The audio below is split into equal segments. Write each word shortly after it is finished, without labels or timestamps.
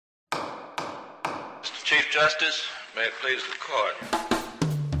Chief Justice, may it please the court.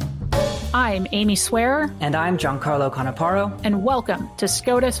 I'm Amy Swearer. And I'm Giancarlo Canaparo. And welcome to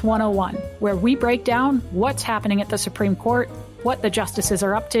SCOTUS 101, where we break down what's happening at the Supreme Court, what the justices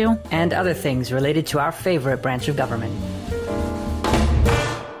are up to, and other things related to our favorite branch of government.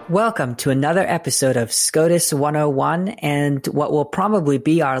 Welcome to another episode of SCOTUS 101 and what will probably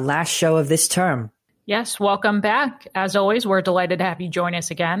be our last show of this term. Yes, welcome back. As always, we're delighted to have you join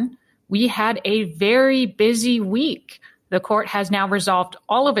us again. We had a very busy week. The court has now resolved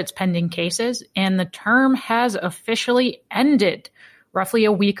all of its pending cases, and the term has officially ended, roughly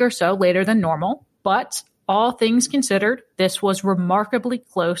a week or so later than normal. But all things considered, this was remarkably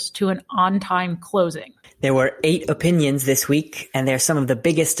close to an on-time closing. There were 8 opinions this week, and they're some of the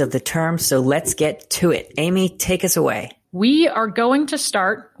biggest of the term, so let's get to it. Amy, take us away. We are going to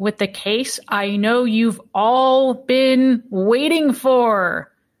start with the case I know you've all been waiting for.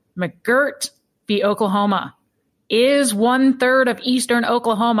 McGirt v. Oklahoma. Is 1/3 of eastern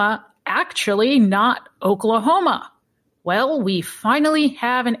Oklahoma actually not Oklahoma? Well, we finally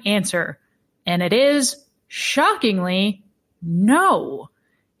have an answer, and it is, shockingly, no.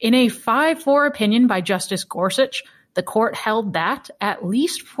 In a 5-4 opinion by Justice Gorsuch, the court held that, at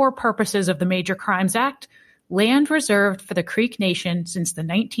least for purposes of the Major Crimes Act, land reserved for the Creek Nation since the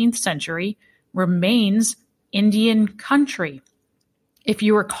 19th century remains Indian country. If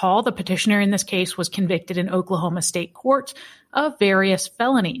you recall, the petitioner in this case was convicted in Oklahoma State court of various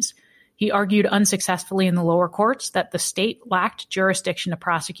felonies. He argued unsuccessfully in the lower courts that the state lacked jurisdiction to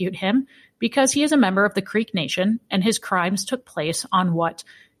prosecute him because he is a member of the Creek Nation and his crimes took place on what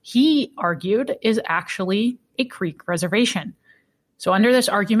he argued is actually a Creek reservation. So under this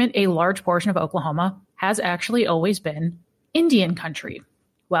argument, a large portion of Oklahoma has actually always been Indian country.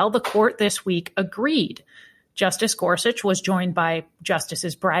 Well, the court this week agreed. Justice Gorsuch was joined by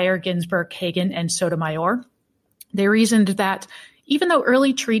Justices Breyer, Ginsburg, Kagan, and Sotomayor. They reasoned that even though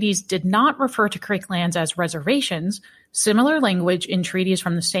early treaties did not refer to Creek lands as reservations, similar language in treaties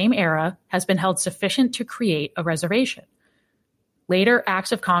from the same era has been held sufficient to create a reservation. Later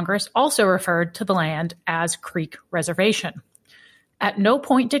acts of Congress also referred to the land as Creek Reservation. At no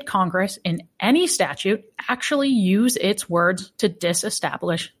point did Congress in any statute actually use its words to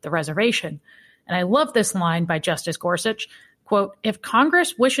disestablish the reservation. And I love this line by Justice Gorsuch, quote, "If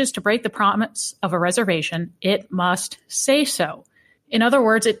Congress wishes to break the promise of a reservation, it must say so." In other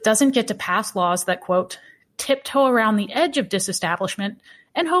words, it doesn't get to pass laws that, quote, "tiptoe around the edge of disestablishment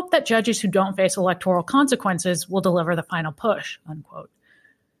and hope that judges who don't face electoral consequences will deliver the final push," unquote.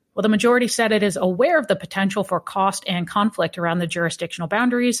 Well, the majority said it is aware of the potential for cost and conflict around the jurisdictional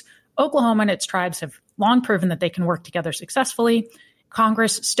boundaries. Oklahoma and its tribes have long proven that they can work together successfully.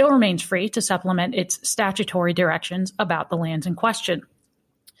 Congress still remains free to supplement its statutory directions about the lands in question.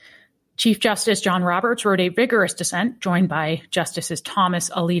 Chief Justice John Roberts wrote a vigorous dissent, joined by Justices Thomas,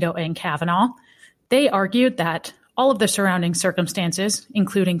 Alito, and Kavanaugh. They argued that all of the surrounding circumstances,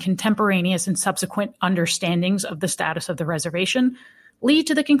 including contemporaneous and subsequent understandings of the status of the reservation, lead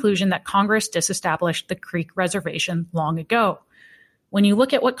to the conclusion that Congress disestablished the Creek Reservation long ago. When you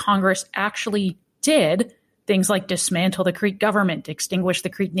look at what Congress actually did, things like dismantle the Creek government, extinguish the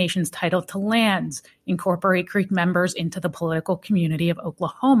Creek Nation's title to lands, incorporate Creek members into the political community of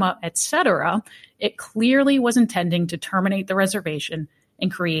Oklahoma, etc., it clearly was intending to terminate the reservation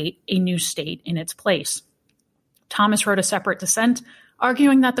and create a new state in its place. Thomas wrote a separate dissent,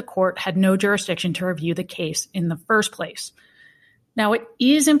 arguing that the court had no jurisdiction to review the case in the first place. Now, it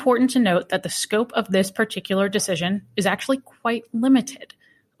is important to note that the scope of this particular decision is actually quite limited.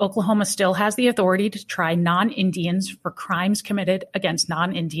 Oklahoma still has the authority to try non-Indians for crimes committed against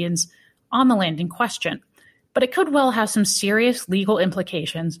non-Indians on the land in question. But it could well have some serious legal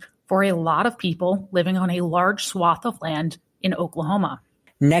implications for a lot of people living on a large swath of land in Oklahoma.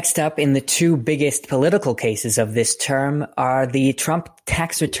 Next up in the 2 biggest political cases of this term are the Trump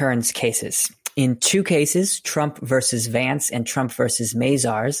tax returns cases. In 2 cases, Trump versus Vance and Trump versus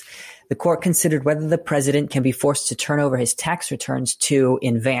Mazars, the court considered whether the president can be forced to turn over his tax returns to,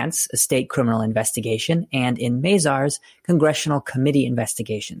 in Vance, a state criminal investigation, and in Mazars, congressional committee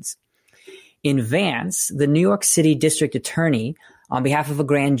investigations. In Vance, the New York City district attorney, on behalf of a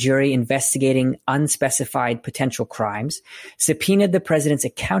grand jury investigating unspecified potential crimes, subpoenaed the president's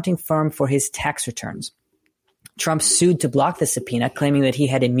accounting firm for his tax returns. Trump sued to block the subpoena, claiming that he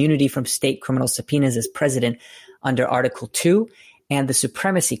had immunity from state criminal subpoenas as president under Article 2 and the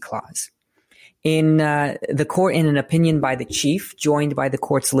Supremacy Clause. In the court, in an opinion by the chief, joined by the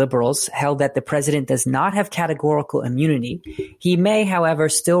court's liberals, held that the president does not have categorical immunity. He may, however,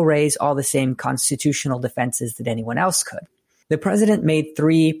 still raise all the same constitutional defenses that anyone else could. The president made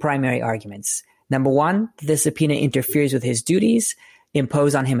 3 primary arguments. Number one, the subpoena interferes with his duties,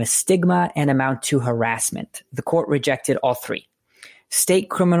 impose on him a stigma, and amount to harassment. The court rejected all three. State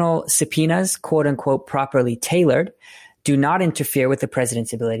criminal subpoenas, quote unquote, properly tailored, do not interfere with the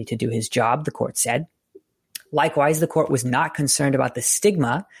president's ability to do his job, the court said. Likewise, the court was not concerned about the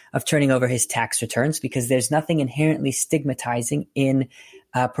stigma of turning over his tax returns because there's nothing inherently stigmatizing in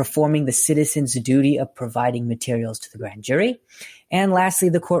performing the citizen's duty of providing materials to the grand jury. And lastly,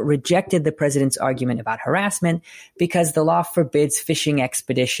 the court rejected the president's argument about harassment because the law forbids fishing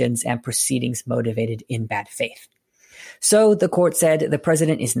expeditions and proceedings motivated in bad faith. So the court said the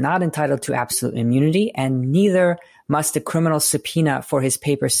president is not entitled to absolute immunity, and neither must a criminal subpoena for his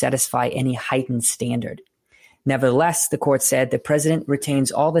papers satisfy any heightened standard. Nevertheless, the court said the president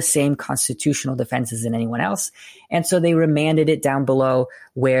retains all the same constitutional defenses as anyone else, and so they remanded it down below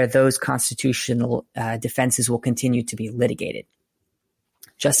where those constitutional defenses will continue to be litigated.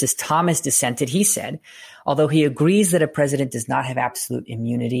 Justice Thomas dissented. He said, although he agrees that a president does not have absolute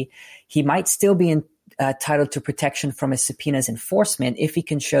immunity, he might still be entitled to protection from a subpoena's enforcement if he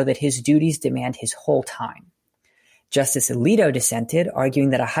can show that his duties demand his whole time. Justice Alito dissented,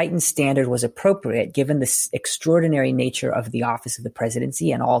 arguing that a heightened standard was appropriate given the extraordinary nature of the office of the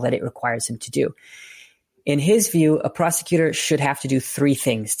presidency and all that it requires him to do. In his view, a prosecutor should have to do three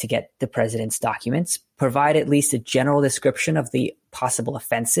things to get the president's documents: provide at least a general description of the possible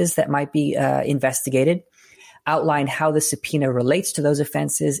offenses that might be investigated, outline how the subpoena relates to those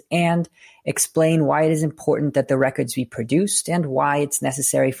offenses, and explain why it is important that the records be produced and why it's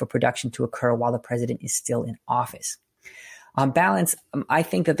necessary for production to occur while the president is still in office. On balance, I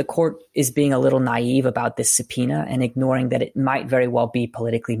think that the court is being a little naive about this subpoena and ignoring that it might very well be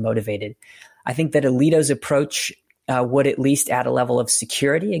politically motivated. I think that Alito's approach would at least add a level of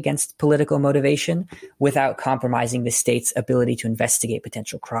security against political motivation without compromising the state's ability to investigate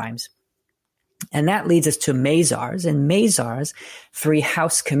potential crimes. And that leads us to Mazars. And Mazars, 3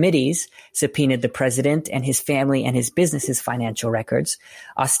 House committees subpoenaed the president and his family and his business's financial records,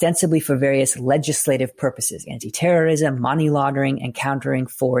 ostensibly for various legislative purposes: anti-terrorism, money laundering, and countering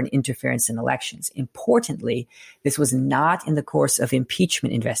foreign interference in elections. Importantly, this was not in the course of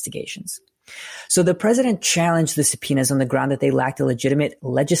impeachment investigations. So the president challenged the subpoenas on the ground that they lacked a legitimate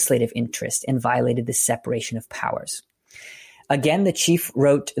legislative interest and violated the separation of powers. Again, the chief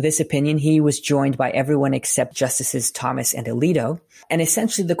wrote this opinion. He was joined by everyone except Justices Thomas and Alito. And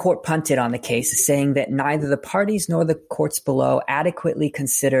essentially the court punted on the case, saying that neither the parties nor the courts below adequately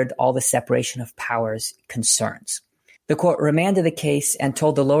considered all the separation of powers concerns. The court remanded the case and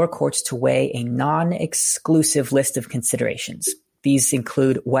told the lower courts to weigh a non-exclusive list of considerations. These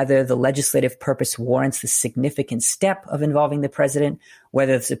include whether the legislative purpose warrants the significant step of involving the president,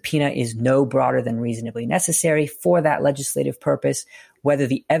 whether the subpoena is no broader than reasonably necessary for that legislative purpose, whether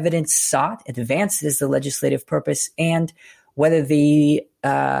the evidence sought advances the legislative purpose, and whether the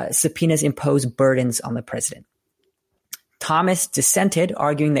subpoenas impose burdens on the president. Thomas dissented,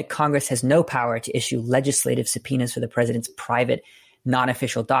 arguing that Congress has no power to issue legislative subpoenas for the president's private,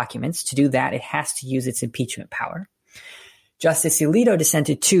 non-official documents. To do that, it has to use its impeachment power. Justice Alito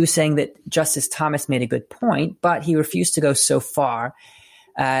dissented too, saying that Justice Thomas made a good point, but he refused to go so far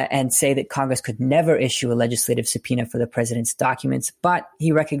and say that Congress could never issue a legislative subpoena for the president's documents, but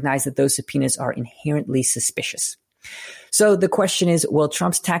he recognized that those subpoenas are inherently suspicious. So the question is, will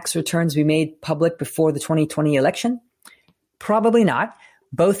Trump's tax returns be made public before the 2020 election? Probably not.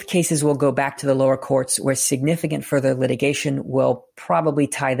 Both cases will go back to the lower courts, where significant further litigation will probably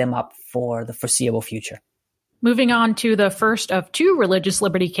tie them up for the foreseeable future. Moving on to the first of 2 religious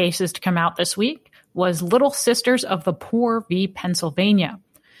liberty cases to come out this week was Little Sisters of the Poor v. Pennsylvania.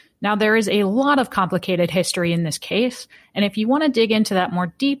 Now, there is a lot of complicated history in this case, and if you want to dig into that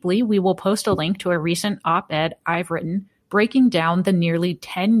more deeply, we will post a link to a recent op-ed I've written breaking down the nearly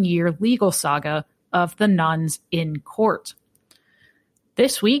 10-year legal saga of the nuns in court.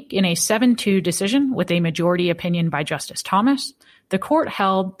 This week, in a 7-2 decision with a majority opinion by Justice Thomas, the court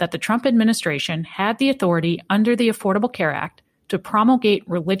held that the Trump administration had the authority under the Affordable Care Act to promulgate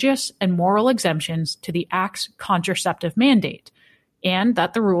religious and moral exemptions to the Act's contraceptive mandate, and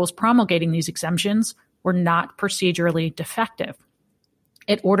that the rules promulgating these exemptions were not procedurally defective.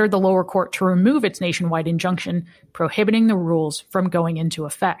 It ordered the lower court to remove its nationwide injunction prohibiting the rules from going into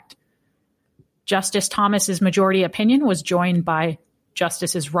effect. Justice Thomas's majority opinion was joined by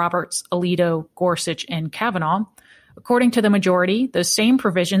Justices Roberts, Alito, Gorsuch, and Kavanaugh. According to the majority, the same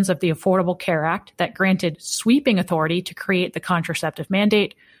provisions of the Affordable Care Act that granted sweeping authority to create the contraceptive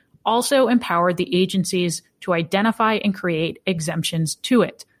mandate also empowered the agencies to identify and create exemptions to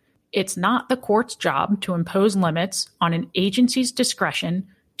it. It's not the court's job to impose limits on an agency's discretion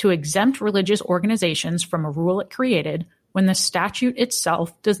to exempt religious organizations from a rule it created when the statute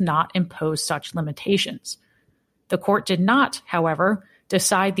itself does not impose such limitations. The court did not, however,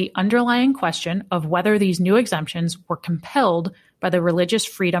 decide the underlying question of whether these new exemptions were compelled by the Religious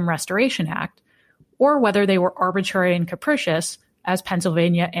Freedom Restoration Act, or whether they were arbitrary and capricious, as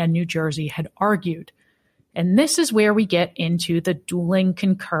Pennsylvania and New Jersey had argued. And this is where we get into the dueling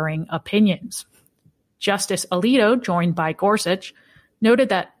concurring opinions. Justice Alito, joined by Gorsuch, noted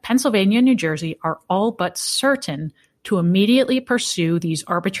that Pennsylvania and New Jersey are all but certain to immediately pursue these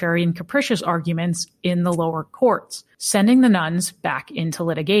arbitrary and capricious arguments in the lower courts, sending the nuns back into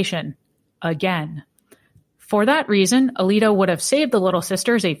litigation again. For that reason, Alito would have saved the Little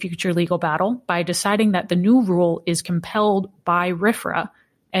Sisters a future legal battle by deciding that the new rule is compelled by RFRA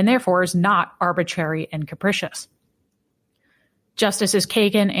and therefore is not arbitrary and capricious. Justices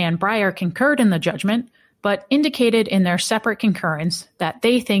Kagan and Breyer concurred in the judgment, but indicated in their separate concurrence that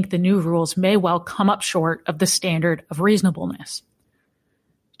they think the new rules may well come up short of the standard of reasonableness.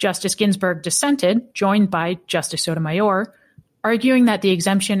 Justice Ginsburg dissented, joined by Justice Sotomayor, arguing that the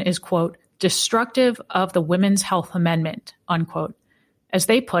exemption is, quote, destructive of the Women's Health Amendment, unquote. As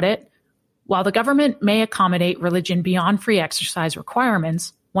they put it, while the government may accommodate religion beyond free exercise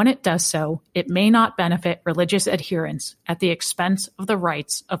requirements, when it does so, it may not benefit religious adherents at the expense of the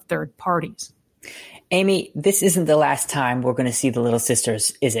rights of third parties. Amy, this isn't the last time we're going to see the Little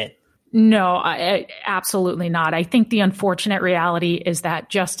Sisters, is it? No, absolutely not. I think the unfortunate reality is that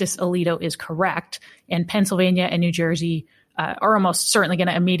Justice Alito is correct, and Pennsylvania and New Jersey are almost certainly going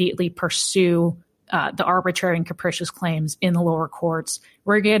to immediately pursue the arbitrary and capricious claims in the lower courts.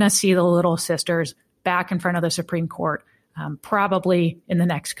 We're going to see the Little Sisters back in front of the Supreme Court, probably in the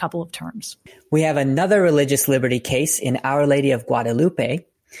next couple of terms. We have another religious liberty case in Our Lady of Guadalupe.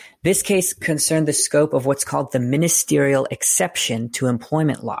 This case concerned the scope of what's called the ministerial exception to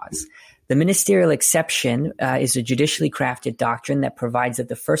employment laws. The ministerial exception is a judicially crafted doctrine that provides that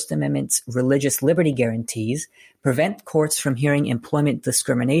the First Amendment's religious liberty guarantees prevent courts from hearing employment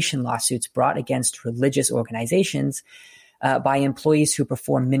discrimination lawsuits brought against religious organizations by employees who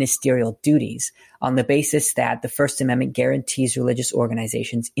perform ministerial duties on the basis that the First Amendment guarantees religious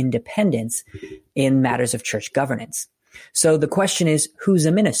organizations independence in matters of church governance. So the question is, who's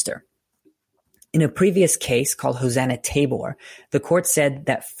a minister? In a previous case called Hosanna Tabor, the court said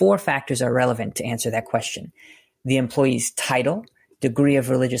that 4 factors are relevant to answer that question: the employee's title, degree of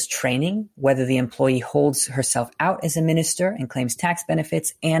religious training, whether the employee holds herself out as a minister and claims tax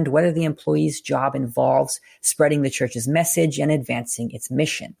benefits, and whether the employee's job involves spreading the church's message and advancing its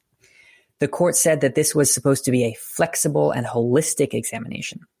mission. The court said that this was supposed to be a flexible and holistic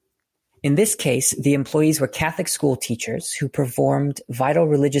examination. In this case, the employees were Catholic school teachers who performed vital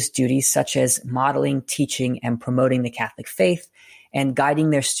religious duties such as modeling, teaching, and promoting the Catholic faith, and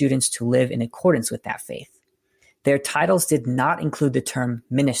guiding their students to live in accordance with that faith. Their titles did not include the term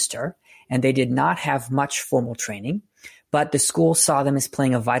minister, and they did not have much formal training, but the school saw them as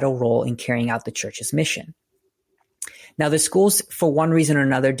playing a vital role in carrying out the church's mission. Now, the schools, for one reason or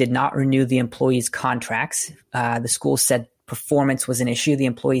another, did not renew the employees' contracts. The school said performance was an issue. The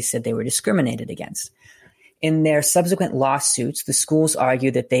employees said they were discriminated against. In their subsequent lawsuits, the schools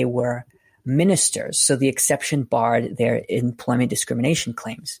argued that they were ministers, so the exception barred their employment discrimination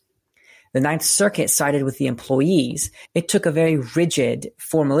claims. The Ninth Circuit sided with the employees. It took a very rigid,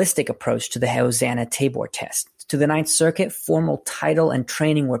 formalistic approach to the Hosanna Tabor test. To the Ninth Circuit, formal title and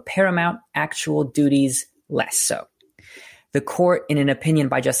training were paramount, actual duties less so. The court, in an opinion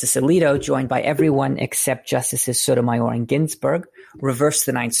by Justice Alito, joined by everyone except Justices Sotomayor and Ginsburg, reversed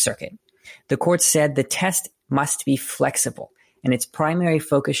the Ninth Circuit. The court said the test must be flexible, and its primary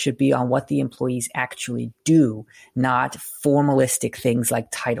focus should be on what the employees actually do, not formalistic things like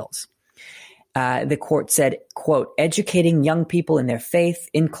titles. The court said, quote, educating young people in their faith,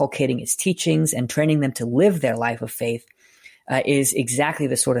 inculcating its teachings, and training them to live their life of faith is exactly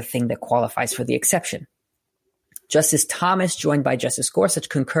the sort of thing that qualifies for the exception. Justice Thomas, joined by Justice Gorsuch,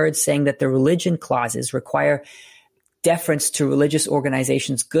 concurred, saying that the religion clauses require deference to religious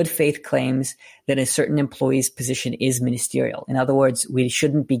organizations' good faith claims that a certain employee's position is ministerial. In other words, we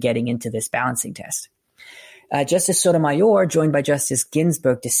shouldn't be getting into this balancing test. Justice Sotomayor, joined by Justice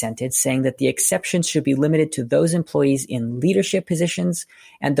Ginsburg, dissented, saying that the exceptions should be limited to those employees in leadership positions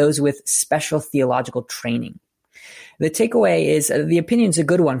and those with special theological training. The takeaway is the opinion's a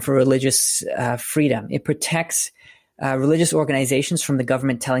good one for religious freedom. It protects religious organizations from the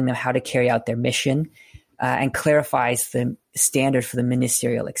government telling them how to carry out their mission and clarifies the standard for the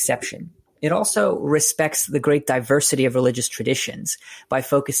ministerial exception. It also respects the great diversity of religious traditions by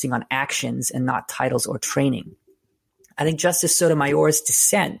focusing on actions and not titles or training. I think Justice Sotomayor's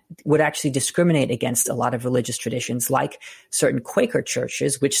dissent would actually discriminate against a lot of religious traditions, like certain Quaker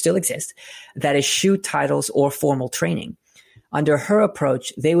churches, which still exist, that eschew titles or formal training. Under her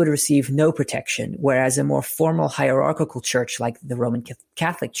approach, they would receive no protection, whereas a more formal hierarchical church like the Roman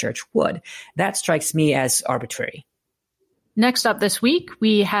Catholic Church would. That strikes me as arbitrary. Next up this week,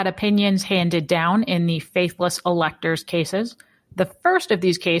 we had opinions handed down in the faithless electors cases. The first of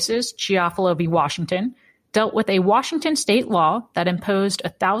these cases, Chiafalo v. Washington, dealt with a Washington state law that imposed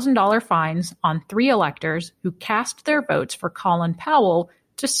 $1,000 fines on 3 electors who cast their votes for Colin Powell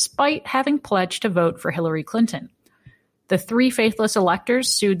despite having pledged to vote for Hillary Clinton. The 3 faithless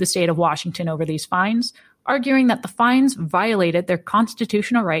electors sued the state of Washington over these fines, arguing that the fines violated their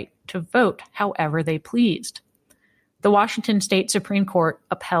constitutional right to vote however they pleased. The Washington State Supreme Court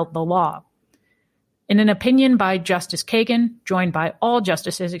upheld the law. In an opinion by Justice Kagan, joined by all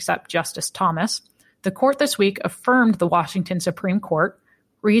justices except Justice Thomas, the court this week affirmed the Washington Supreme Court,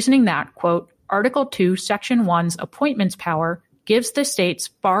 reasoning that, quote, Article 2, Section 1's appointments power gives the states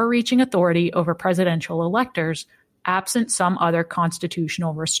far-reaching authority over presidential electors, absent some other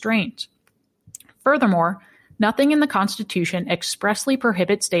constitutional restraint. Furthermore, nothing in the Constitution expressly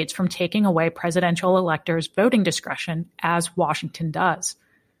prohibits states from taking away presidential electors' voting discretion, as Washington does.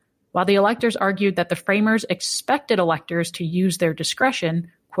 While the electors argued that the framers expected electors to use their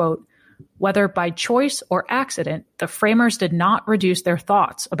discretion, quote, whether by choice or accident, the framers did not reduce their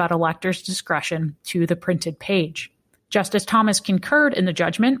thoughts about electors' discretion to the printed page. Justice Thomas concurred in the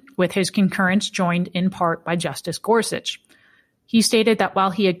judgment, with his concurrence joined in part by Justice Gorsuch. He stated that while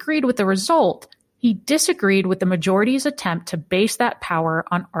he agreed with the result, he disagreed with the majority's attempt to base that power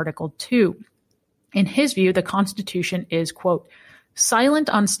on Article 2. In his view, the Constitution is, quote, silent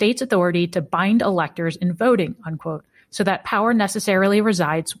on states' authority to bind electors in voting, unquote, so that power necessarily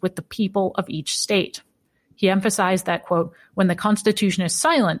resides with the people of each state. He emphasized that, quote, when the Constitution is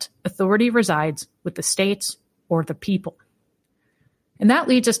silent, authority resides with the states or the people. And that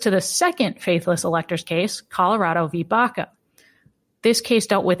leads us to the second faithless electors case, Colorado v. Baca. This case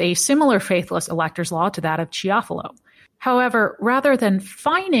dealt with a similar faithless electors law to that of Chiafalo. However, rather than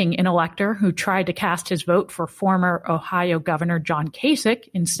fining an elector who tried to cast his vote for former Ohio Governor John Kasich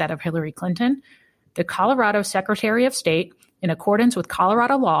instead of Hillary Clinton, the Colorado Secretary of State, in accordance with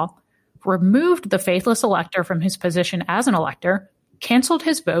Colorado law, removed the faithless elector from his position as an elector, canceled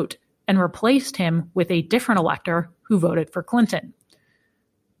his vote, and replaced him with a different elector who voted for Clinton.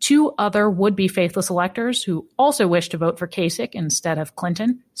 2 other would-be faithless electors who also wished to vote for Kasich instead of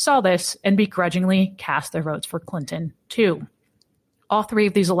Clinton saw this and begrudgingly cast their votes for Clinton, too. All 3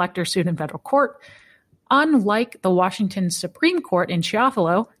 of these electors sued in federal court. Unlike the Washington Supreme Court in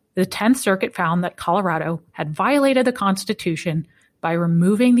Chiafalo, the 10th Circuit found that Colorado had violated the Constitution by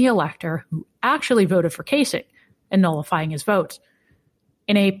removing the elector who actually voted for Kasich and nullifying his vote.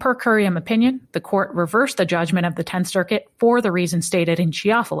 In a per curiam opinion, the court reversed the judgment of the 10th Circuit for the reasons stated in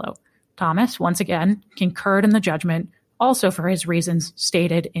Chiafalo. Thomas, once again, concurred in the judgment, also for his reasons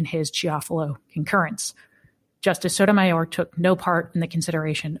stated in his Chiafalo concurrence. Justice Sotomayor took no part in the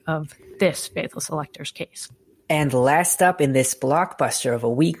consideration of this faithless electors case. And last up in this blockbuster of a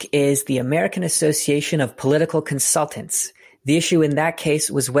week is the American Association of Political Consultants. The issue in that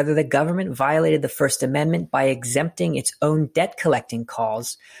case was whether the government violated the First Amendment by exempting its own debt-collecting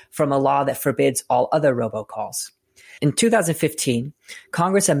calls from a law that forbids all other robocalls. In 2015,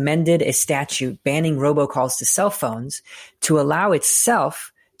 Congress amended a statute banning robocalls to cell phones to allow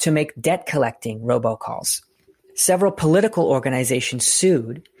itself to make debt-collecting robocalls. Several political organizations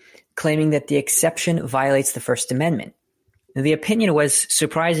sued, claiming that the exception violates the First Amendment. The opinion was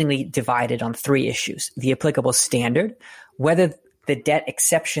surprisingly divided on 3 issues: the applicable standard, whether the debt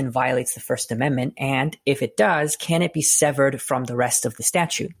exception violates the First Amendment, and if it does, can it be severed from the rest of the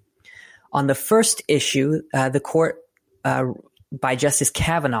statute? On the first issue, the court, by Justice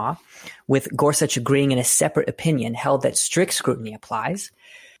Kavanaugh, with Gorsuch agreeing in a separate opinion, held that strict scrutiny applies.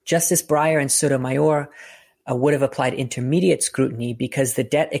 Justice Breyer and Sotomayor would have applied intermediate scrutiny because the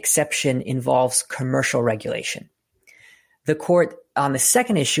debt exception involves commercial regulation. The court on the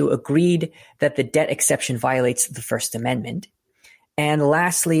second issue agreed that the debt exception violates the First Amendment. And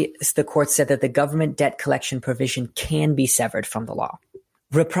lastly, the court said that the government debt collection provision can be severed from the law.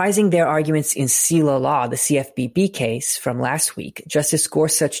 Reprising their arguments in Selah Law, the CFPB case from last week, Justice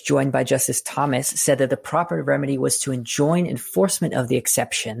Gorsuch, joined by Justice Thomas, said that the proper remedy was to enjoin enforcement of the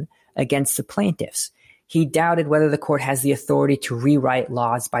exception against the plaintiffs. He doubted whether the court has the authority to rewrite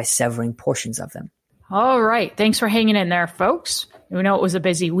laws by severing portions of them. All right. Thanks for hanging in there, folks. We know it was a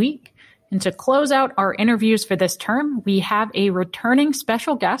busy week. And to close out our interviews for this term, we have a returning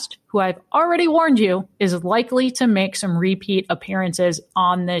special guest who I've already warned you is likely to make some repeat appearances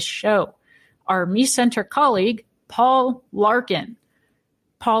on this show. Our Meese Center colleague, Paul Larkin.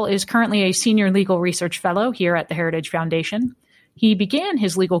 Paul is currently a senior legal research fellow here at the Heritage Foundation. He began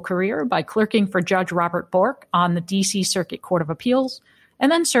his legal career by clerking for Judge Robert Bork on the D.C. Circuit Court of Appeals,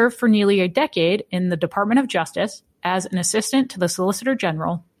 and then served for nearly a decade in the Department of Justice as an assistant to the Solicitor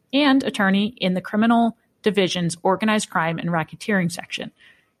General and attorney in the Criminal Division's Organized Crime and Racketeering section.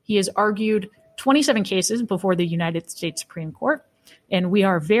 He has argued 27 cases before the United States Supreme Court, and we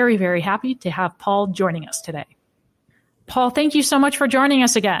are very, very happy to have Paul joining us today. Paul, thank you so much for joining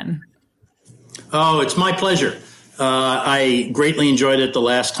us again. Oh, it's my pleasure. I greatly enjoyed it the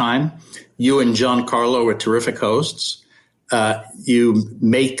last time. You and Giancarlo were terrific hosts. You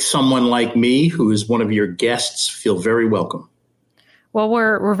make someone like me, who is one of your guests, feel very welcome. Well,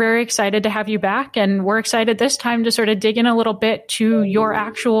 we're very excited to have you back, and we're excited this time to sort of dig in a little bit to your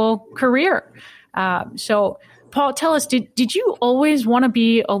actual career. So, Paul, tell us, did you always want to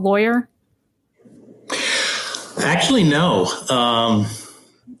be a lawyer? Actually, no.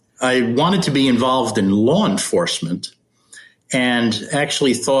 I wanted to be involved in law enforcement and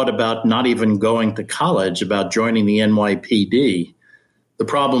actually thought about not even going to college, about joining the NYPD. The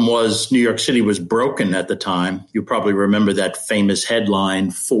problem was New York City was broken at the time. You probably remember that famous headline,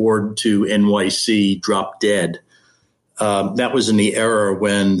 Ford to NYC dropped dead. That was in the era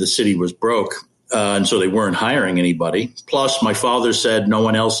when the city was broke, and so they weren't hiring anybody. Plus, my father said no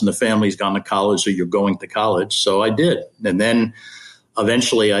one else in the family's gone to college, so you're going to college. So I did. And then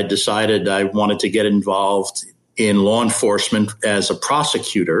eventually I decided I wanted to get involved in law enforcement as a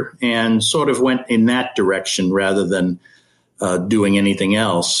prosecutor and sort of went in that direction rather than doing anything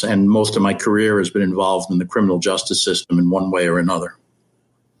else. And most of my career has been involved in the criminal justice system in one way or another.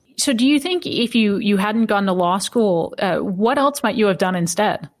 So do you think if you hadn't gone to law school, what else might you have done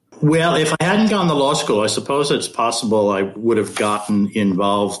instead? Well, if I hadn't gone to law school, I suppose it's possible I would have gotten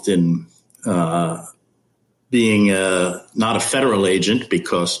involved in being not a federal agent,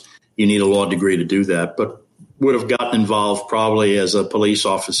 because you need a law degree to do that, but would have gotten involved probably as a police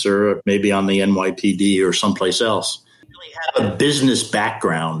officer, maybe on the NYPD or someplace else. I have a business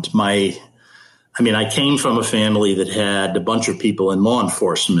background. I came from a family that had a bunch of people in law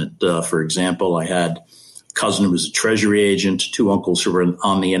enforcement. For example, I had a cousin who was a treasury agent, two uncles who were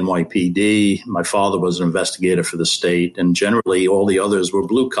on the NYPD. My father was an investigator for the state, and generally all the others were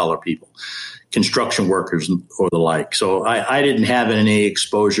blue-collar people, construction workers or the like. So I didn't have any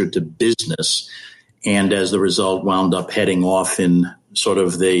exposure to business, and as the result wound up heading off in sort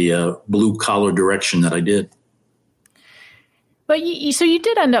of the blue-collar direction that I did. But so you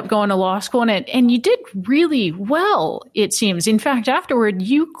did end up going to law school, and you did really well, it seems. In fact, afterward,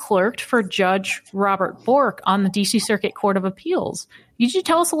 you clerked for Judge Robert Bork on the D.C. Circuit Court of Appeals. Could you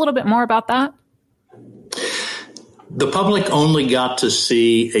tell us a little bit more about that? The public only got to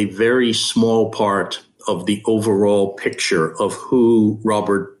see a very small part of the overall picture of who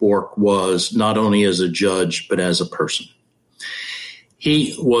Robert Bork was, not only as a judge, but as a person.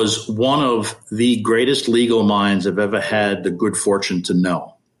 He was one of the greatest legal minds I've ever had the good fortune to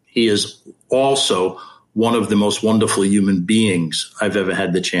know. He is also one of the most wonderful human beings I've ever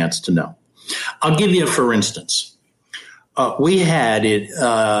had the chance to know. I'll give you, for instance, we had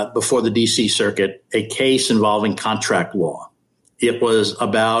before the D.C. Circuit a case involving contract law. It was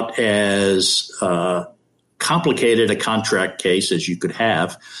about as complicated a contract case as you could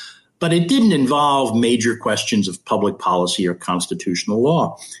have, but it didn't involve major questions of public policy or constitutional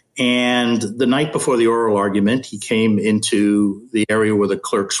law. And the night before the oral argument, he came into the area where the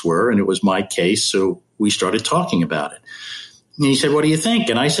clerks were, and it was my case, so we started talking about it. And he said, "What do you think?"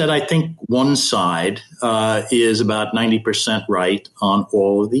 And I said, "I think one side is about 90% right on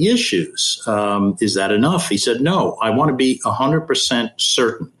all of the issues. Is that enough?" He said, "No, I want to be 100%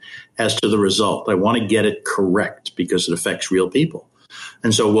 certain as to the result. I want to get it correct because it affects real people."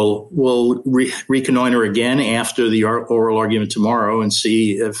 And so we'll reconnoiter again after the oral argument tomorrow and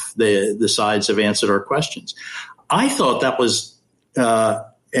see if the sides have answered our questions. I thought that was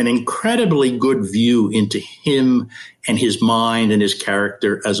an incredibly good view into him and his mind and his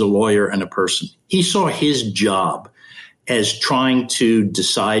character as a lawyer and a person. He saw his job as trying to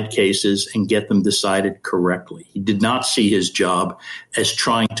decide cases and get them decided correctly. He did not see his job as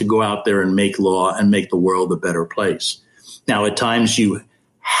trying to go out there and make law and make the world a better place. Now, at times you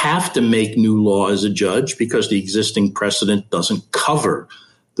have to make new law as a judge because the existing precedent doesn't cover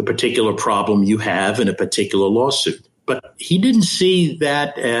the particular problem you have in a particular lawsuit. But he didn't see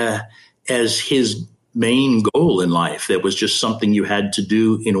that as his main goal in life. That was just something you had to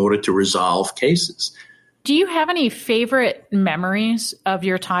do in order to resolve cases. Do you have any favorite memories of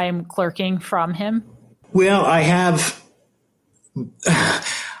your time clerking from him? Well, I have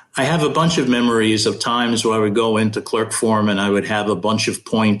a bunch of memories of times where I would go into clerk form and I would have a bunch of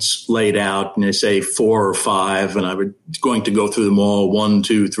points laid out, and they say 4 or 5, and I would going to go through them all, 1,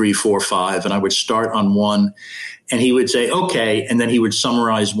 2, 3, 4, 5, and I would start on 1, and he would say, okay, and then he would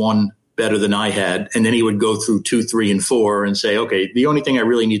summarize 1 better than I had, and then he would go through 2, 3, and 4 and say, okay, the only thing I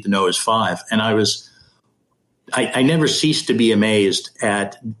really need to know is 5. And I never ceased to be amazed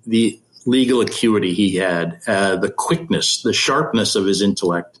at the legal acuity he had, the quickness, the sharpness of his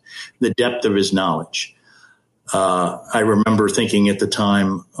intellect, the depth of his knowledge. I remember thinking at the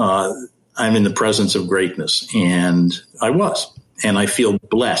time, I'm in the presence of greatness, and I was. And I feel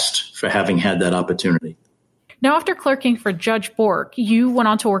blessed for having had that opportunity. Now, after clerking for Judge Bork, you went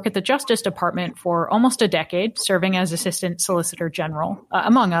on to work at the Justice Department for almost a decade, serving as Assistant Solicitor General,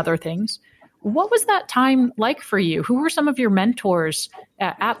 among other things. What was that time like for you? Who were some of your mentors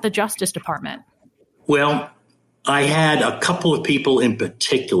at the Justice Department? Well, I had a couple of people in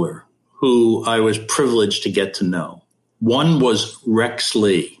particular who I was privileged to get to know. One was Rex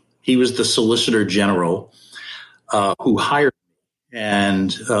Lee. He was the Solicitor General who hired me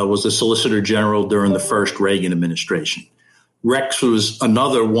and was the Solicitor General during the first Reagan administration. Rex was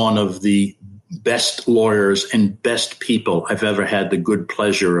another one of the best lawyers and best people I've ever had the good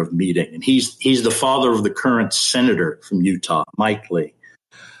pleasure of meeting. And he's the father of the current senator from Utah, Mike Lee.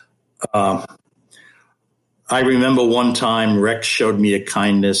 I remember one time Rex showed me a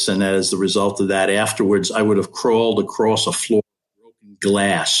kindness, and as a result of that, afterwards, I would have crawled across a floor of broken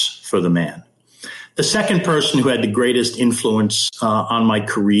glass for the man. The second person who had the greatest influence on my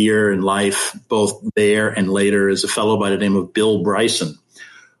career and life, both there and later, is a fellow by the name of Bill Bryson,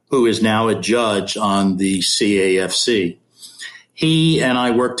 who is now a judge on the CAFC. He and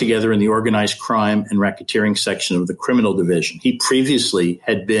I worked together in the organized crime and racketeering section of the criminal division. He previously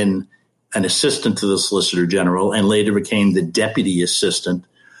had been an assistant to the Solicitor General and later became the deputy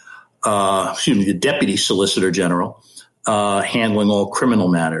Solicitor General, handling all criminal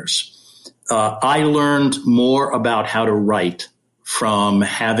matters. I learned more about how to write from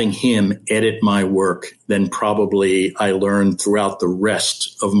having him edit my work than probably I learned throughout the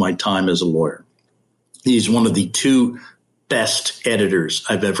rest of my time as a lawyer. He's one of the 2 best editors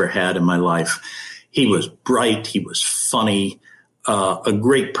I've ever had in my life. He was bright. He was funny, a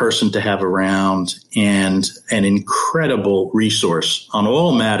great person to have around, and an incredible resource on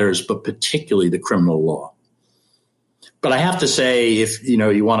all matters, but particularly the criminal law. But I have to say, if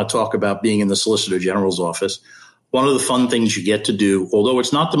you want to talk about being in the Solicitor General's office, one of the fun things you get to do, although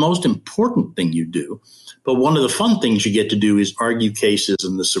it's not the most important thing you do, but one of the fun things you get to do is argue cases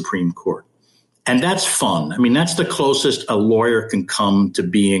in the Supreme Court. And that's fun. I mean, that's the closest a lawyer can come to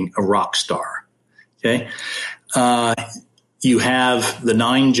being a rock star. Okay. You have the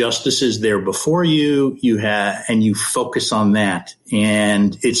 9 justices there before you, and you focus on that.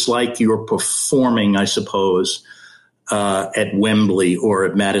 And it's like you're performing, I suppose, at Wembley or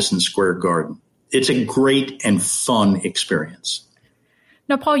at Madison Square Garden. It's a great and fun experience.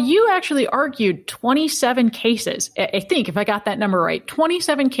 Now, Paul, you actually argued 27 cases. I think, if I got that number right,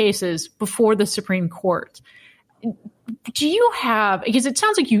 27 cases before the Supreme Court. Do you have, because it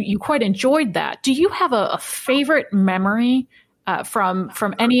sounds like you quite enjoyed that, do you have a favorite memory from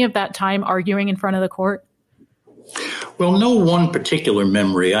any of that time arguing in front of the court? Well, no one particular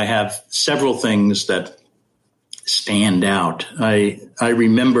memory. I have several things that stand out. I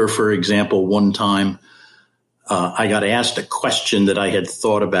remember, for example, one time I got asked a question that I had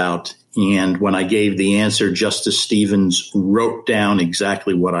thought about, and when I gave the answer, Justice Stevens wrote down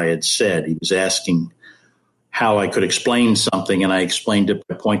exactly what I had said. He was asking how I could explain something, and I explained it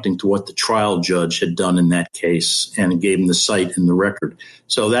by pointing to what the trial judge had done in that case and gave him the cite in the record.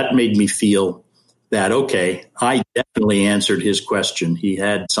 So that made me feel that, okay, I definitely answered his question. He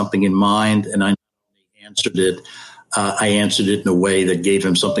had something in mind, and I answered it. I answered it in a way that gave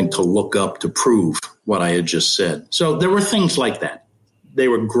him something to look up to prove what I had just said. So there were things like that. They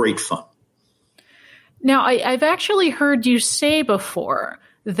were great fun. Now, I've actually heard you say before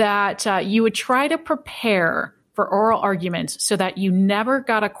that you would try to prepare for oral arguments so that you never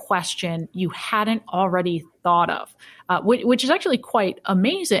got a question you hadn't already thought of, which is actually quite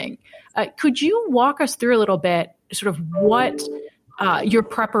amazing. Could you walk us through a little bit sort of what your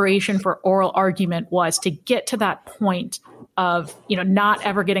preparation for oral argument was to get to that point of, not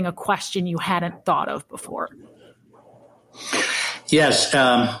ever getting a question you hadn't thought of before? Yes.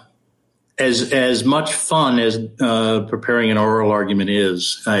 as much fun as preparing an oral argument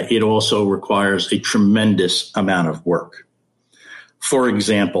is, it also requires a tremendous amount of work. For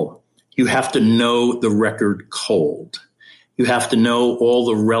example, you have to know the record cold. You have to know all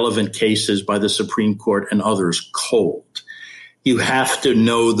the relevant cases by the Supreme Court and others cold. You have to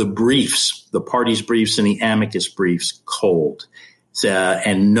know the briefs, the parties' briefs and the amicus briefs cold,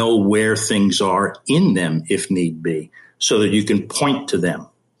 and know where things are in them if need be, so that you can point to them.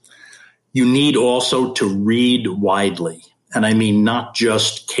 You need also to read widely. And I mean not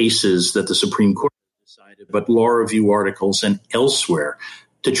just cases that the Supreme Court decided, but law review articles and elsewhere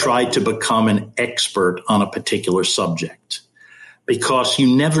to try to become an expert on a particular subject. Because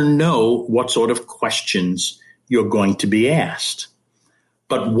you never know what sort of questions you're going to be asked.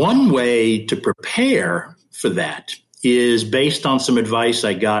 But one way to prepare for that is based on some advice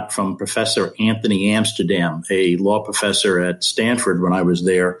I got from Professor Anthony Amsterdam, a law professor at Stanford when I was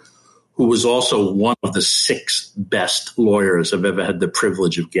there, who was also one of the 6 best lawyers I've ever had the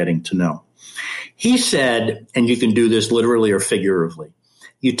privilege of getting to know. He said, and you can do this literally or figuratively,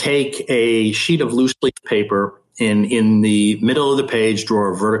 you take a sheet of loose leaf paper, in the middle of the page,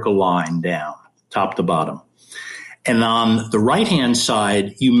 draw a vertical line down, top to bottom. And on the right-hand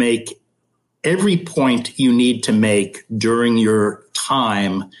side, you make every point you need to make during your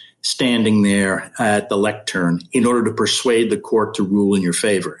time standing there at the lectern in order to persuade the court to rule in your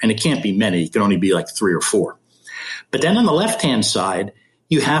favor. And it can't be many. It can only be like 3 or 4. But then on the left-hand side,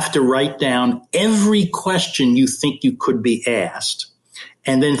 you have to write down every question you think you could be asked.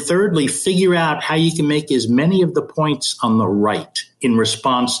 And then thirdly, figure out how you can make as many of the points on the right in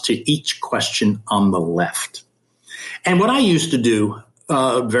response to each question on the left. And what I used to do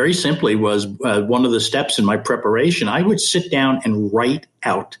very simply was one of the steps in my preparation. I would sit down and write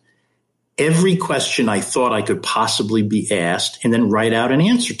out every question I thought I could possibly be asked and then write out an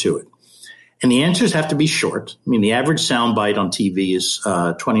answer to it. And the answers have to be short. I mean, the average soundbite on TV is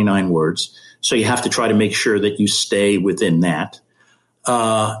 29 words. So you have to try to make sure that you stay within that.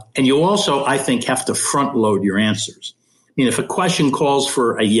 And you also, I think, have to front load your answers. I mean, if a question calls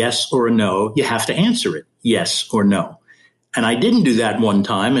for a yes or a no, you have to answer it, yes or no. And I didn't do that one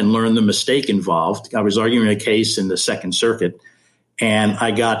time and learned the mistake involved. I was arguing a case in the Second Circuit, and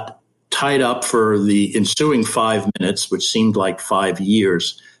I got tied up for the ensuing 5 minutes, which seemed like 5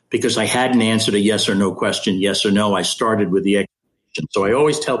 years, because I hadn't answered a yes or no question, yes or no. I started with the explanation. So I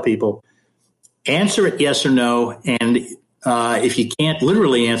always tell people, answer it yes or no, and if you can't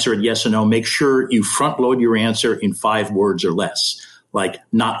literally answer it yes or no, make sure you front load your answer in 5 words or less, like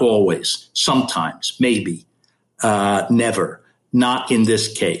not always, sometimes, maybe, never, not in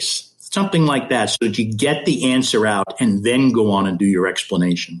this case, something like that, so that you get the answer out and then go on and do your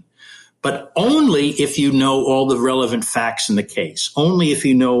explanation. But only if you know all the relevant facts in the case, only if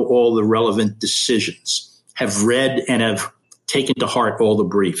you know all the relevant decisions, have read and have taken to heart all the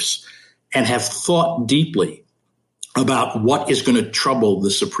briefs, and have thought deeply about what is going to trouble the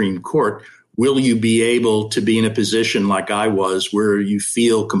Supreme Court, will you be able to be in a position like I was, where you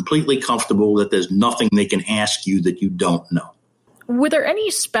feel completely comfortable that there's nothing they can ask you that you don't know. Were there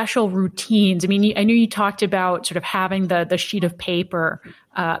any special routines? I mean, I know you talked about sort of having the sheet of paper,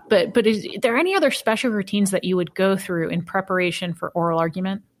 but is there any other special routines that you would go through in preparation for oral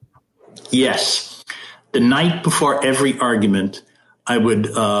argument? Yes. The night before every argument, I would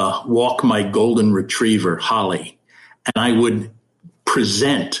walk my golden retriever, Holly, and I would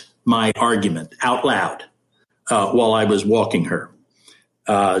present my argument out loud while I was walking her,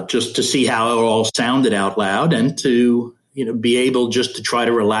 just to see how it all sounded out loud and to be able just to try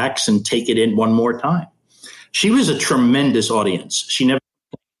to relax and take it in one more time. She was a tremendous audience. She never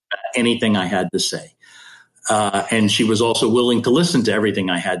anything I had to say. And she was also willing to listen to everything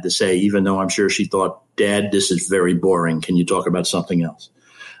I had to say, even though I'm sure she thought, Dad, this is very boring. Can you talk about something else?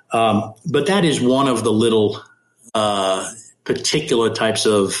 But that is one of the little particular types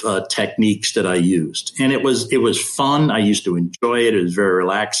of techniques that I used. And it was fun. I used to enjoy it. It was very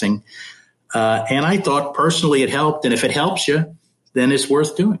relaxing. And I thought personally it helped. And if it helps you, then it's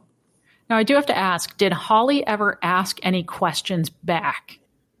worth doing. Now, I do have to ask, did Holly ever ask any questions back?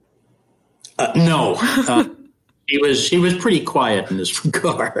 No. She was pretty quiet in this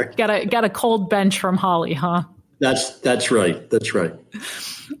regard. Got a cold bench from Holly, huh? That's right. That's right.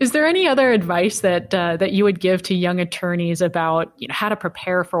 Is there any other advice that you would give to young attorneys about how to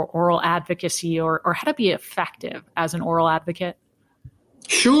prepare for oral advocacy or how to be effective as an oral advocate?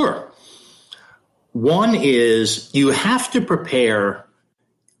 Sure. One is you have to prepare,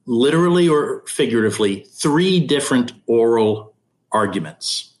 literally or figuratively, 3 different oral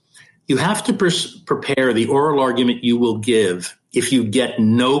arguments. You have to prepare the oral argument you will give if you get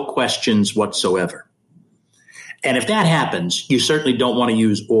no questions whatsoever. And if that happens, you certainly don't want to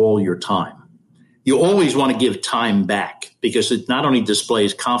use all your time. You always want to give time back because it not only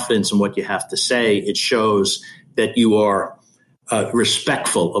displays confidence in what you have to say, it shows that you are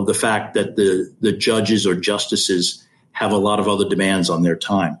respectful of the fact that the judges or justices have a lot of other demands on their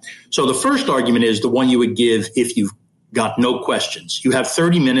time. So the first argument is the one you would give if you've got no questions. You have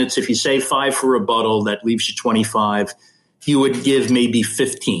 30 minutes. If you say 5 for rebuttal, that leaves you 25. You would give maybe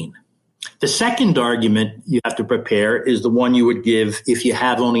 15. The second argument you have to prepare is the one you would give if you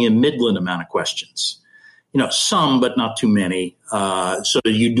have only a middling amount of questions. Some, but not too many, so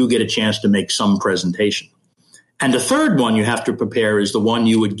that you do get a chance to make some presentation. And the third one you have to prepare is the one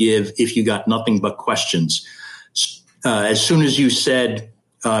you would give if you got nothing but questions. As soon as you said,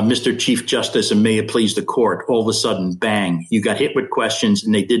 Mr. Chief Justice, and may it please the court, all of a sudden, bang, you got hit with questions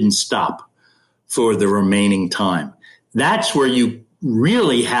and they didn't stop for the remaining time. That's where you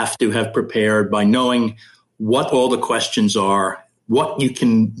really have to have prepared by knowing what all the questions are, what you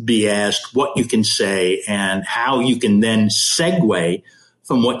can be asked, what you can say, and how you can then segue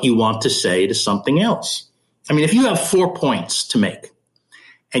from what you want to say to something else. I mean, if you have 4 points to make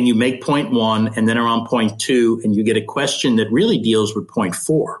and you make point 1 and then are on point 2 and you get a question that really deals with point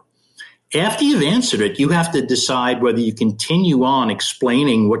 4, after you've answered it, you have to decide whether you continue on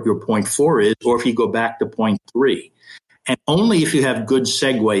explaining what your point 4 is or if you go back to point 3. And only if you have good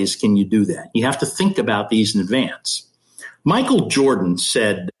segues can you do that. You have to think about these in advance. Michael Jordan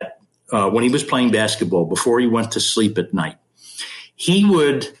said that when he was playing basketball, before he went to sleep at night, he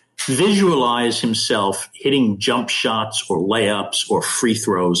would visualize himself hitting jump shots or layups or free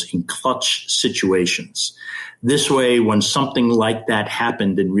throws in clutch situations. This way, when something like that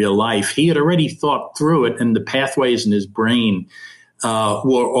happened in real life, he had already thought through it, and the pathways in his brain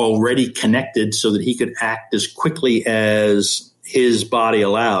were already connected so that he could act as quickly as his body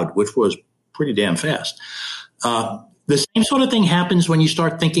allowed, which was pretty damn fast. The same sort of thing happens when you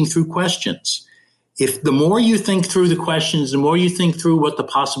start thinking through questions. If the more you think through the questions, the more you think through what the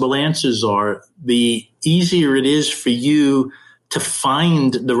possible answers are, the easier it is for you to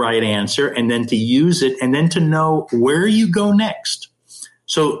find the right answer and then to use it and then to know where you go next.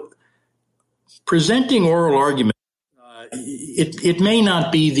 So presenting oral argument, it may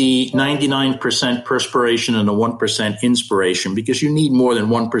not be the 99% perspiration and the 1% inspiration, because you need more than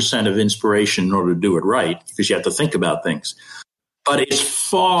 1% of inspiration in order to do it right, because you have to think about things. But it's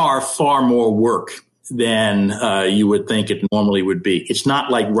far, far more work than you would think it normally would be. It's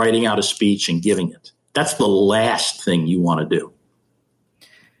not like writing out a speech and giving it. That's the last thing you want to do.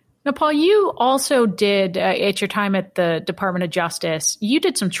 Now, Paul, you also did, at your time at the Department of Justice, you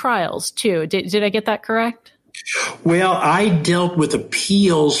did some trials too. Did I get that correct? Well, I dealt with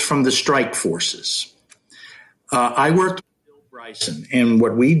appeals from the strike forces. I worked with Bill Bryson, and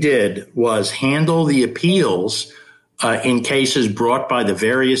what we did was handle the appeals in cases brought by the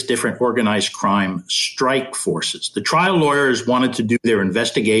various different organized crime strike forces. The trial lawyers wanted to do their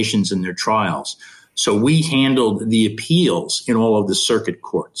investigations and their trials, so we handled the appeals in all of the circuit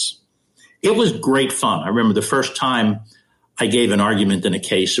courts. It was great fun. I remember the first time I gave an argument in a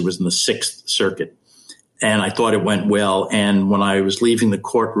case, it was in the Sixth Circuit. And I thought it went well. And when I was leaving the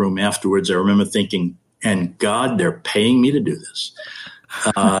courtroom afterwards, I remember thinking, and God, they're paying me to do this.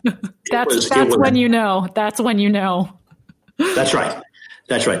 That's when you know. That's when you know. That's right.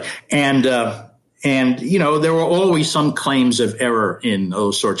 That's right. And there were always some claims of error in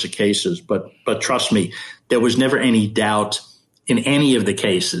those sorts of cases. But trust me, there was never any doubt in any of the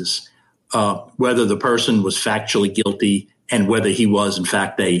cases whether the person was factually guilty and whether he was, in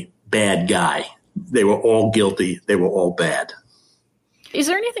fact, a bad guy. They were all guilty. They were all bad. Is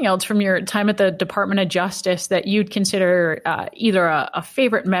there anything else from your time at the Department of Justice that you'd consider either a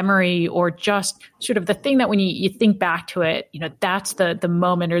favorite memory or just sort of the thing that when you think back to it, that's the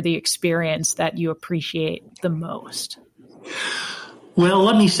moment or the experience that you appreciate the most? Well,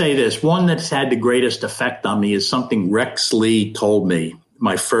 let me say this. One that's had the greatest effect on me is something Rex Lee told me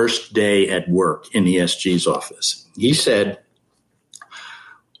my first day at work in the SG's office. He said,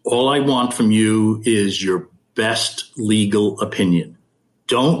 "All I want from you is your best legal opinion.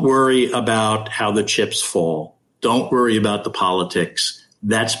 Don't worry about how the chips fall. Don't worry about the politics.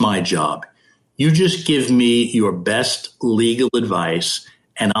 That's my job. You just give me your best legal advice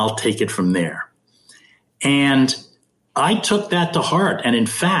and I'll take it from there." And I took that to heart. And in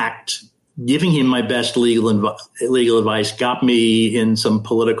fact, giving him my best legal advice got me in some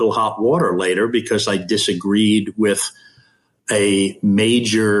political hot water later because I disagreed with a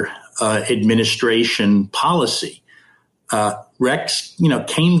major administration policy. Rex,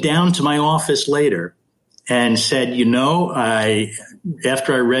 came down to my office later and said,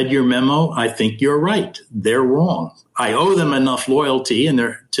 after I read your memo, I think you're right. They're wrong. I owe them enough loyalty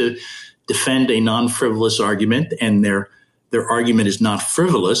to defend a non-frivolous argument, and their argument is not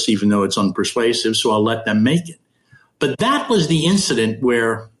frivolous, even though it's unpersuasive, so I'll let them make it. But that was the incident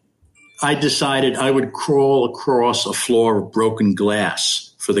where I decided I would crawl across a floor of broken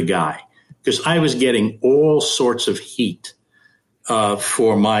glass for the guy, because I was getting all sorts of heat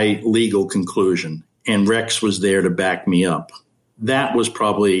for my legal conclusion, and Rex was there to back me up. That was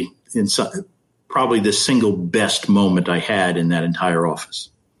probably the single best moment I had in that entire office.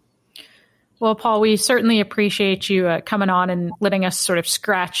 Well, Paul, we certainly appreciate you coming on and letting us sort of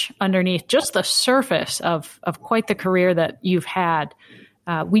scratch underneath just the surface of quite the career that you've had.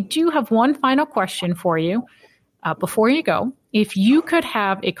 We do have one final question for you before you go. If you could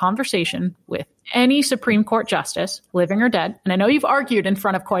have a conversation with any Supreme Court justice, living or dead, and I know you've argued in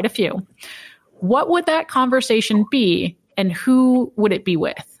front of quite a few, what would that conversation be, and who would it be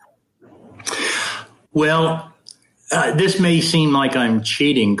with? Well, this may seem like I'm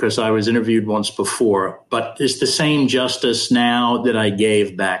cheating because I was interviewed once before, but it's the same justice now that I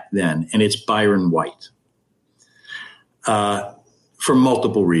gave back then, and it's Byron White, for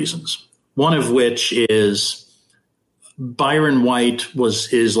multiple reasons. One of which is Byron White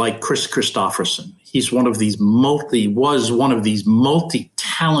is like Chris Christopherson. He's one of these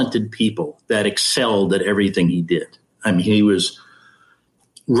multi-talented people that excelled at everything he did. I mean, he was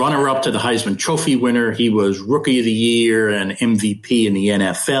runner-up to the Heisman Trophy winner. He was Rookie of the Year and MVP in the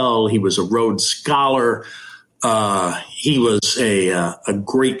NFL. He was a Rhodes Scholar. He was a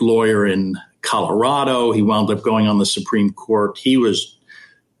great lawyer in Colorado. He wound up going on the Supreme Court. He was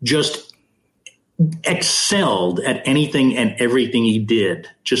just excelled at anything and everything he did,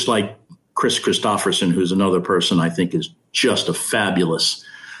 just like Chris Christopherson, who's another person I think is just a fabulous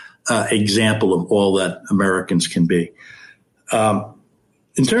example of all that Americans can be.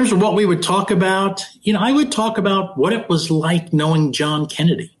 In terms of what we would talk about, I would talk about what it was like knowing John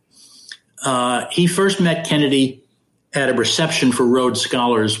Kennedy. He first met Kennedy at a reception for Rhodes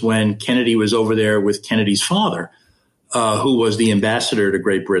Scholars when Kennedy was over there with Kennedy's father, who was the ambassador to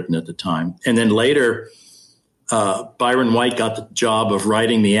Great Britain at the time. And then later, Byron White got the job of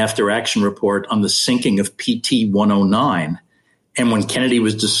writing the after-action report on the sinking of PT-109. And when Kennedy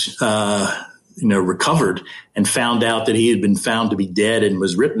was recovered and found out that he had been found to be dead and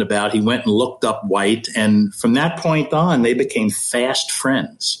was written about, he went and looked up White. And from that point on, they became fast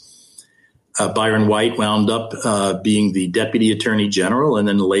friends. Byron White wound up being the deputy attorney general and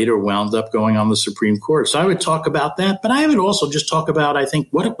then later wound up going on the Supreme Court. So I would talk about that. But I would also just talk about, I think,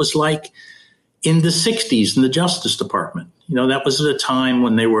 what it was like in the 60s in the Justice Department. That was at a time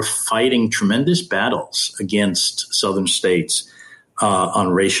when they were fighting tremendous battles against Southern states on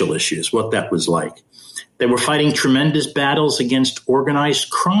racial issues, what that was like. They were fighting tremendous battles against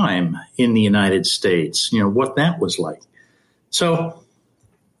organized crime in the United States, what that was like. So,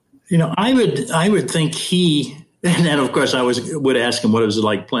 I would think and then of course I would ask him what it was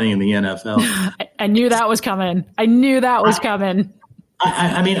like playing in the NFL. I knew that was coming.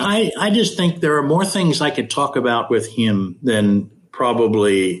 I just think there are more things I could talk about with him than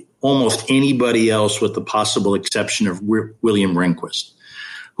probably almost anybody else, with the possible exception of William Rehnquist,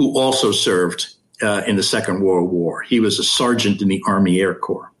 who also served in the Second World War. He was a sergeant in the Army Air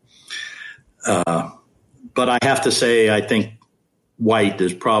Corps. But I have to say, I think White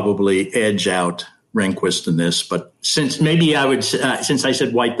is probably edge out Rehnquist in this. But since I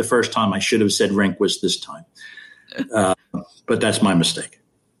said White the first time, I should have said Rehnquist this time. But that's my mistake.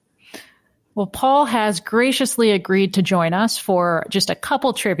 Well, Paul has graciously agreed to join us for just a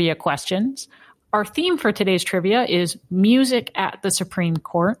couple trivia questions. Our theme for today's trivia is music at the Supreme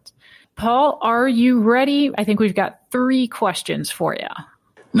Court. Paul, are you ready? I think we've got 3 questions for you.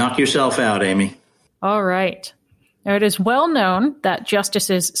 Knock yourself out, Amy. All right. Now, it is well known that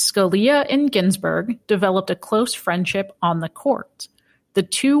Justices Scalia and Ginsburg developed a close friendship on the court. The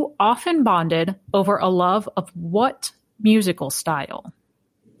two often bonded over a love of what musical style?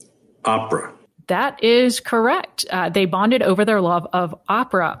 Opera. That is correct. They bonded over their love of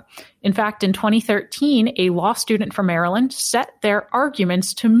opera. In fact, in 2013, a law student from Maryland set their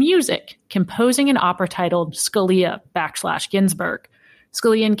arguments to music, composing an opera titled Scalia / Ginsburg.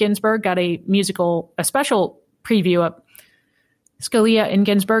 Scalia and Ginsburg got a special preview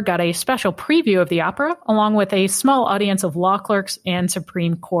of the opera, along with a small audience of law clerks and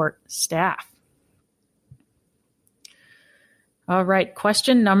Supreme Court staff. All right,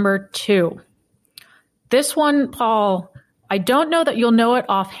 question number 2. This one, Paul, I don't know that you'll know it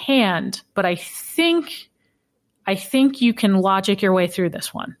offhand, but I think you can logic your way through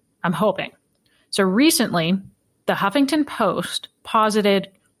this one. I'm hoping. So recently, the Huffington Post posited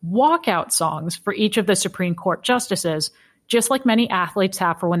walkout songs for each of the Supreme Court justices, just like many athletes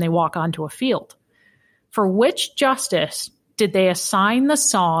have for when they walk onto a field. For which justice did they assign the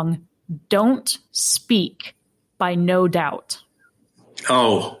song Don't Speak by No Doubt?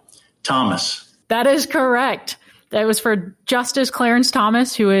 Oh, Thomas. That is correct. That was for Justice Clarence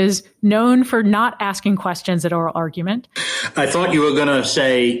Thomas, who is known for not asking questions at oral argument. I thought you were going to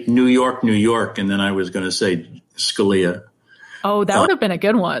say New York, New York, and then I was going to say Scalia. Oh, that would have been a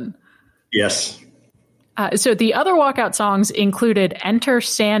good one. Yes. So the other walkout songs included Enter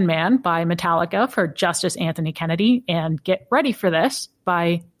Sandman by Metallica for Justice Anthony Kennedy and Get Ready for This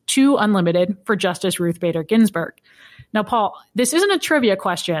by 2 Unlimited for Justice Ruth Bader Ginsburg. Now, Paul, this isn't a trivia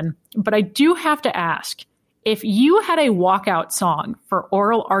question, but I do have to ask, if you had a walkout song for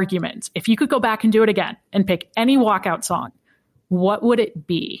oral arguments, if you could go back and do it again and pick any walkout song, what would it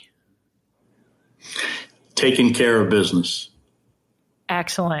be? Taking care of business.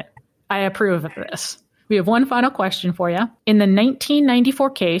 Excellent. I approve of this. We have one final question for you. In the 1994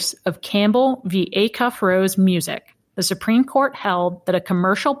 case of Campbell v. Acuff Rose Music, the Supreme Court held that a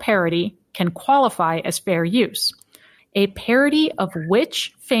commercial parody can qualify as fair use. A parody of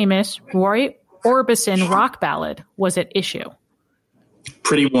which famous Roy Orbison rock ballad was at issue?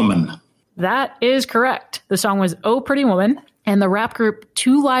 Pretty Woman. That is correct. The song was Oh Pretty Woman, and the rap group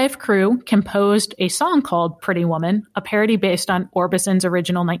Two Live Crew composed a song called Pretty Woman, a parody based on Orbison's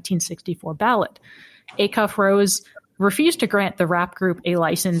original 1964 ballad. Acuff Rose refused to grant the rap group a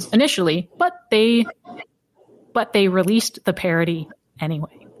license initially, but they released the parody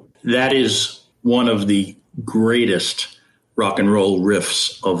anyway. That is one of the greatest rock and roll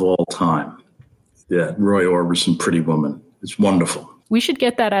riffs of all time. Yeah, Roy Orbison, Pretty Woman. It's wonderful. We should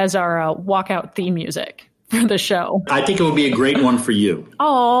get that as our walkout theme music for the show. I think it would be a great one for you.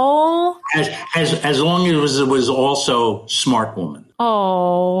 Oh, as long as it was also Smart Woman.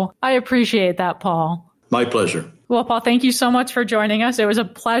 Oh, I appreciate that, Paul. My pleasure. Well, Paul, thank you so much for joining us. It was a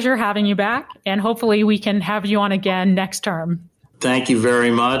pleasure having you back, and hopefully we can have you on again next term. Thank you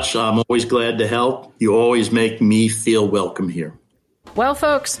very much. I'm always glad to help. You always make me feel welcome here. Well,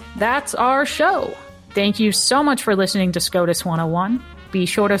 folks, that's our show. Thank you so much for listening to SCOTUS 101. Be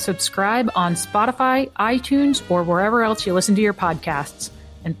sure to subscribe on Spotify, iTunes, or wherever else you listen to your podcasts.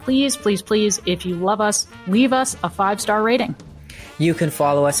 And please, please, please, if you love us, leave us a 5-star rating. You can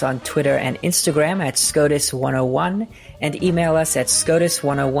follow us on Twitter and Instagram at SCOTUS101 and email us at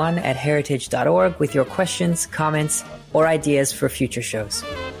SCOTUS101@heritage.org with your questions, comments, or ideas for future shows.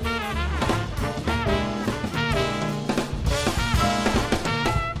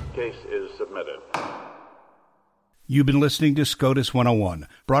 Case is submitted. You've been listening to SCOTUS 101,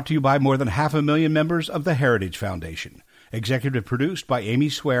 brought to you by more than 500,000 members of the Heritage Foundation. Executive produced by Amy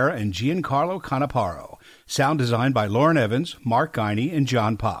Swear and Giancarlo Canaparo. Sound designed by Lauren Evans, Mark Guiney, and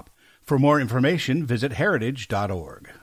John Popp. For more information, visit heritage.org.